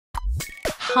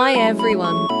Hi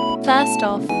everyone. First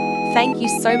off, thank you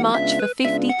so much for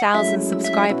 50,000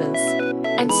 subscribers.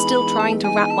 I'm still trying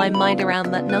to wrap my mind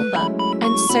around that number.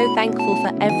 I'm so thankful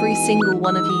for every single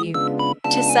one of you.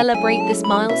 To celebrate this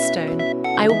milestone,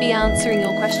 I will be answering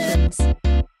your questions.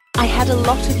 I had a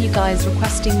lot of you guys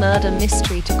requesting murder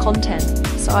mystery to content,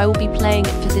 so I will be playing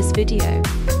it for this video.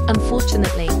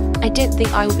 Unfortunately, I don't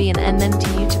think I will be an MMT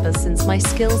YouTuber since my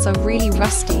skills are really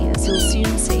rusty, as you'll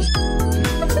soon see.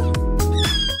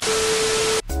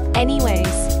 Anyways,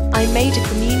 I made a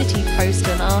community post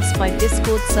and asked my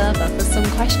Discord server for some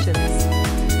questions.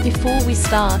 Before we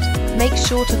start, make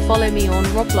sure to follow me on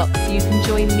Roblox so you can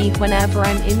join me whenever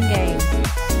I'm in-game.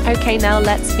 Okay, now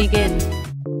let's begin.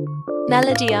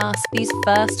 Melody asked these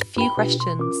first few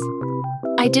questions.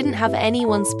 I didn't have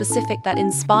anyone specific that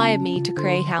inspired me to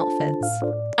create outfits.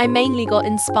 I mainly got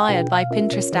inspired by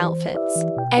Pinterest outfits.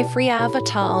 Every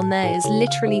avatar on there is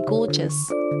literally gorgeous.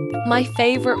 My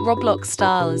favorite Roblox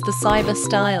style is the cyber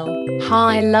style.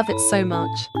 I love it so much.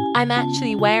 I'm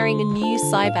actually wearing a new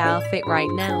cyber outfit right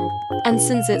now. And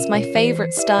since it's my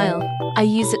favorite style, I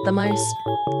use it the most.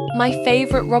 My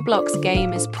favorite Roblox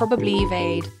game is probably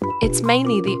Evade. It's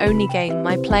mainly the only game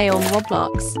I play on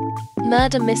Roblox.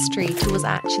 Murder Mystery 2 was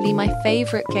actually my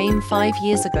favorite game 5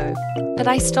 years ago, but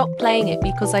I stopped playing it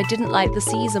because I didn't like the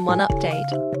Season 1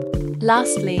 update.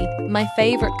 Lastly, my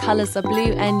favorite colors are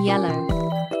blue and yellow.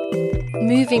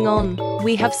 Moving on,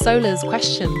 we have Solar's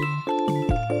question.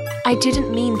 I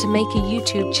didn't mean to make a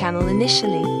YouTube channel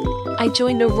initially. I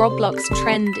joined a Roblox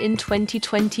trend in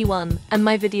 2021 and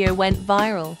my video went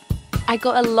viral. I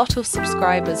got a lot of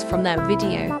subscribers from that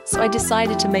video, so I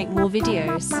decided to make more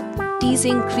videos. These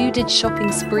included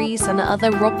shopping sprees and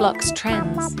other Roblox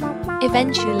trends.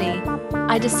 Eventually,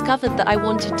 I discovered that I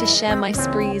wanted to share my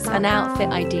sprees and outfit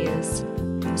ideas.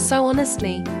 So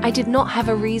honestly, I did not have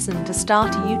a reason to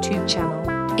start a YouTube channel.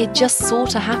 It just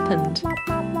sorta happened.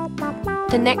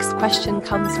 The next question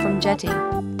comes from Jetty.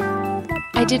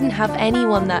 I didn't have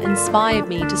anyone that inspired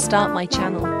me to start my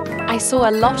channel. I saw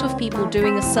a lot of people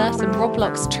doing a certain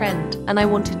Roblox trend and I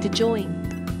wanted to join.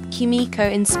 Kimiko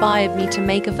inspired me to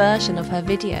make a version of her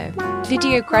video.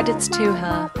 Video credits to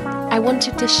her. I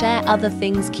wanted to share other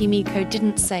things Kimiko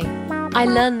didn't say. I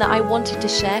learned that I wanted to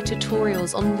share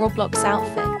tutorials on Roblox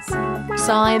outfits,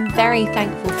 so I am very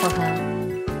thankful for her.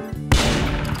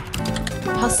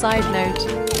 Per side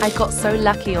note, I got so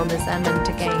lucky on this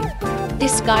MMT game.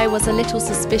 This guy was a little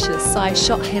suspicious, so I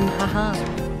shot him, haha.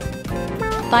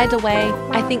 By the way,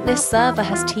 I think this server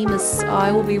has teamers, so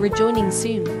I will be rejoining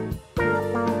soon.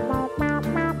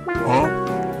 Huh?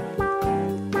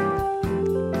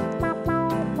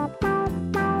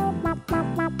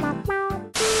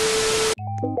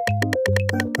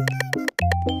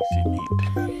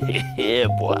 Yeah,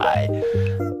 boy.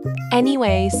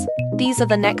 Anyways, these are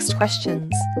the next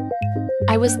questions.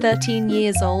 I was 13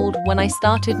 years old when I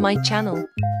started my channel.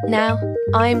 Now,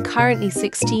 I am currently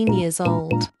 16 years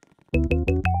old.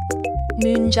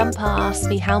 Moonjumper asked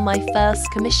me how my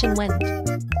first commission went.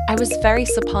 I was very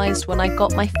surprised when I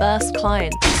got my first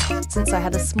client, since I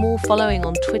had a small following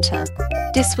on Twitter.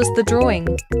 This was the drawing.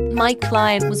 My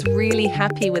client was really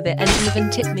happy with it and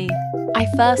even tipped me. I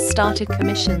first started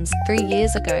commissions 3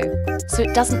 years ago, so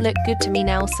it doesn't look good to me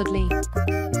now, sadly.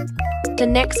 The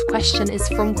next question is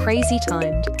from Crazy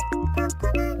Timed.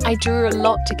 I drew a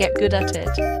lot to get good at it.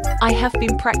 I have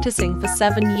been practicing for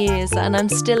 7 years and I'm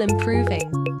still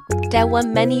improving. There were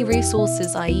many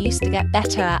resources I used to get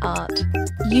better at art.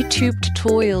 YouTube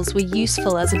tutorials were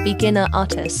useful as a beginner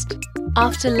artist.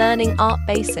 After learning art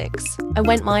basics, I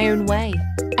went my own way.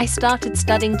 I started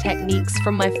studying techniques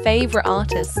from my favorite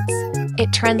artists.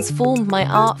 It transformed my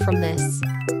art from this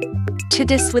to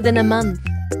this within a month.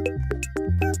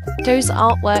 Those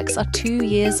artworks are 2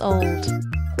 years old.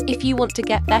 If you want to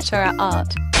get better at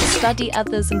art, study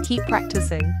others and keep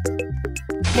practicing.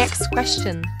 Next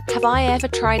question. Have I ever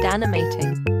tried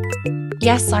animating?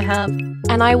 Yes, I have.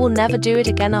 And I will never do it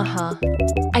again, aha.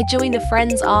 I joined a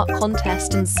friend's art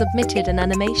contest and submitted an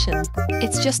animation.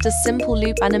 It's just a simple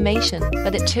loop animation,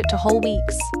 but it took 2 whole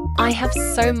weeks. I have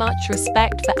so much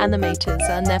respect for animators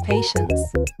and their patience.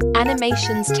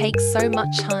 Animations take so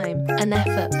much time and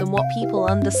effort than what people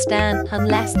understand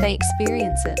unless they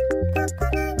experience it.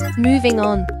 Moving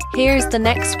on, here is the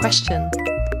next question.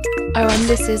 Oh, and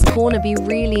this is gonna be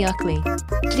really ugly.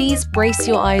 Please brace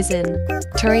your eyes in.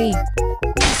 3,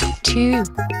 2,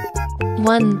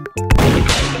 1.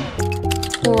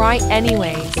 Alright,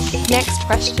 anyways, next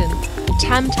question.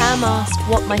 Tam Tam asked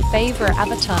what my favorite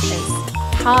avatar is.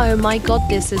 Oh my god,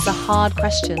 this is a hard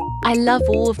question. I love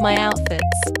all of my outfits,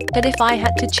 but if I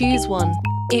had to choose one,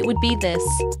 it would be this.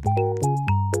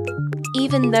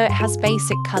 Even though it has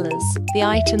basic colors, the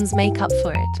items make up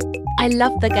for it. I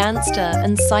love the gangster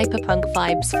and cyberpunk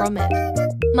vibes from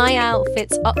it. My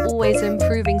outfits are always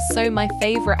improving, so my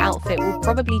favorite outfit will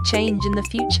probably change in the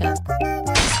future.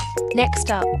 Next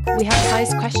up, we have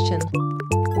Kai's question.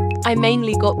 I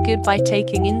mainly got good by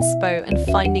taking inspo and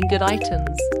finding good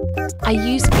items. I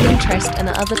use Pinterest and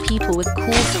other people with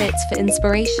cool fits for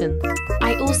inspiration.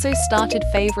 I also started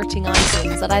favoriting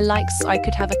items that I like so I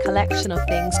could have a collection of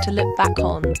things to look back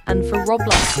on, and for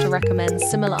Roblox to recommend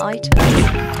similar items.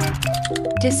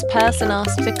 This person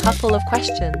asked a couple of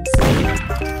questions.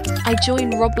 I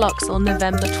joined Roblox on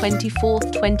November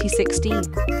 24th, 2016,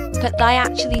 but I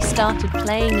actually started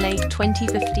playing late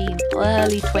 2015 or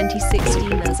early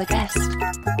 2016 as a guest.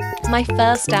 My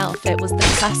first outfit was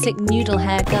the classic noodle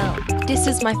hair girl. This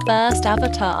is my first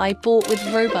avatar I bought with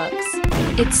Robux.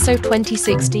 It's so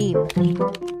 2016.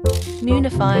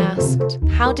 Moonify asked,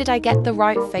 how did I get the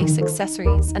right face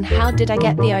accessories and how did I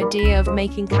get the idea of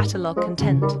making catalog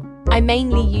content? I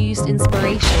mainly used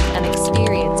inspiration and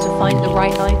experience to find the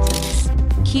right items.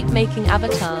 Keep making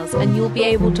avatars and you'll be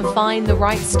able to find the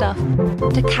right stuff.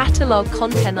 The catalog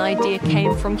content idea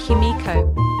came from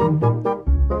Kimiko.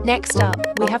 Next up,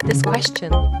 we have this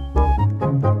question.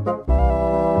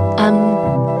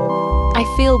 I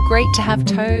feel great to have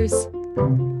toes.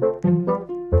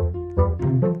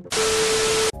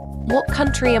 What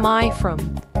country am I from?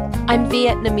 I'm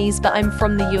Vietnamese, but I'm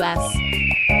from the US.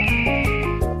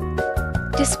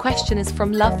 This question is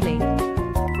from Lovely.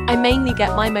 I mainly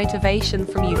get my motivation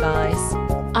from you guys.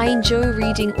 I enjoy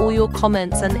reading all your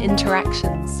comments and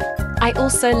interactions. I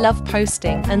also love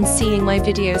posting and seeing my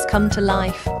videos come to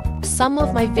life. Some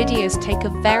of my videos take a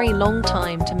very long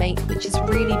time to make, which is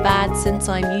really bad since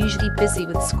I'm usually busy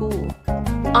with school.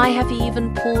 I have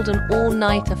even pulled an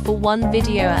all-nighter for one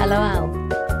video, lol.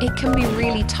 It can be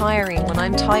really tiring when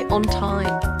I'm tight on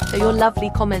time, so your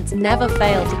lovely comments never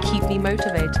fail to keep me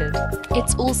motivated.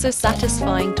 It's also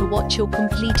satisfying to watch your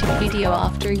completed video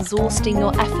after exhausting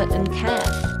your effort and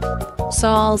care. So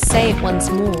I'll say it once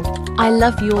more. I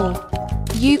love you all.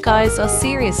 You guys are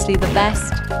seriously the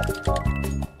best.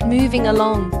 Moving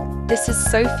along, this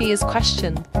is Sophia's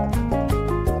question.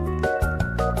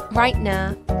 Right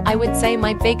now, I would say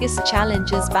my biggest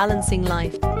challenge is balancing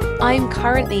life. I am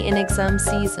currently in exam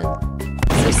season,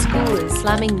 so school is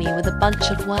slamming me with a bunch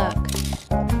of work.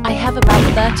 I have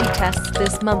about 30 tests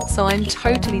this month, so I'm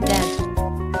totally dead.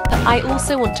 But I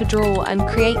also want to draw and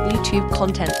create YouTube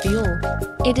content for you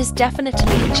all. It is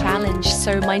definitely a challenge,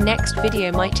 so my next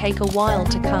video might take a while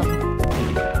to come.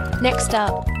 Next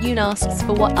up, Yoon asks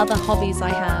for what other hobbies I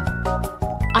have.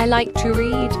 I like to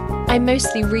read. I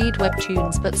mostly read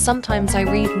webtoons, but sometimes I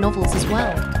read novels as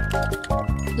well.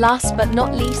 Last but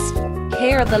not least,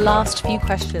 here are the last few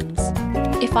questions.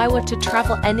 If I were to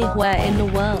travel anywhere in the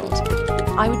world,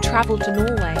 I would travel to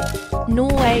Norway.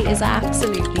 Norway is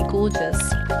absolutely gorgeous.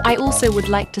 I also would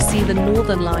like to see the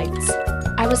Northern Lights.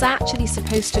 I was actually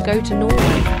supposed to go to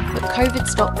Norway, but COVID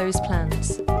stopped those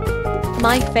plans.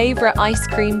 My favorite ice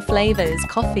cream flavor is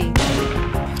coffee.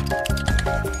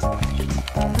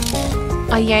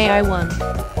 Yay, I won.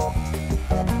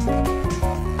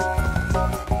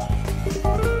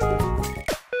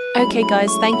 Okay guys,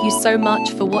 thank you so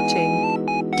much for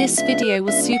watching. This video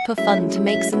was super fun to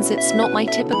make since it's not my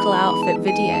typical outfit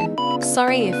video.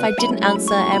 Sorry if I didn't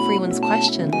answer everyone's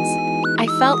questions. I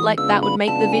felt like that would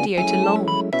make the video too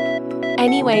long.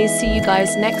 Anyways, see you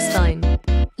guys next time.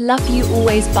 Love you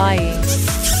always,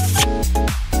 bye.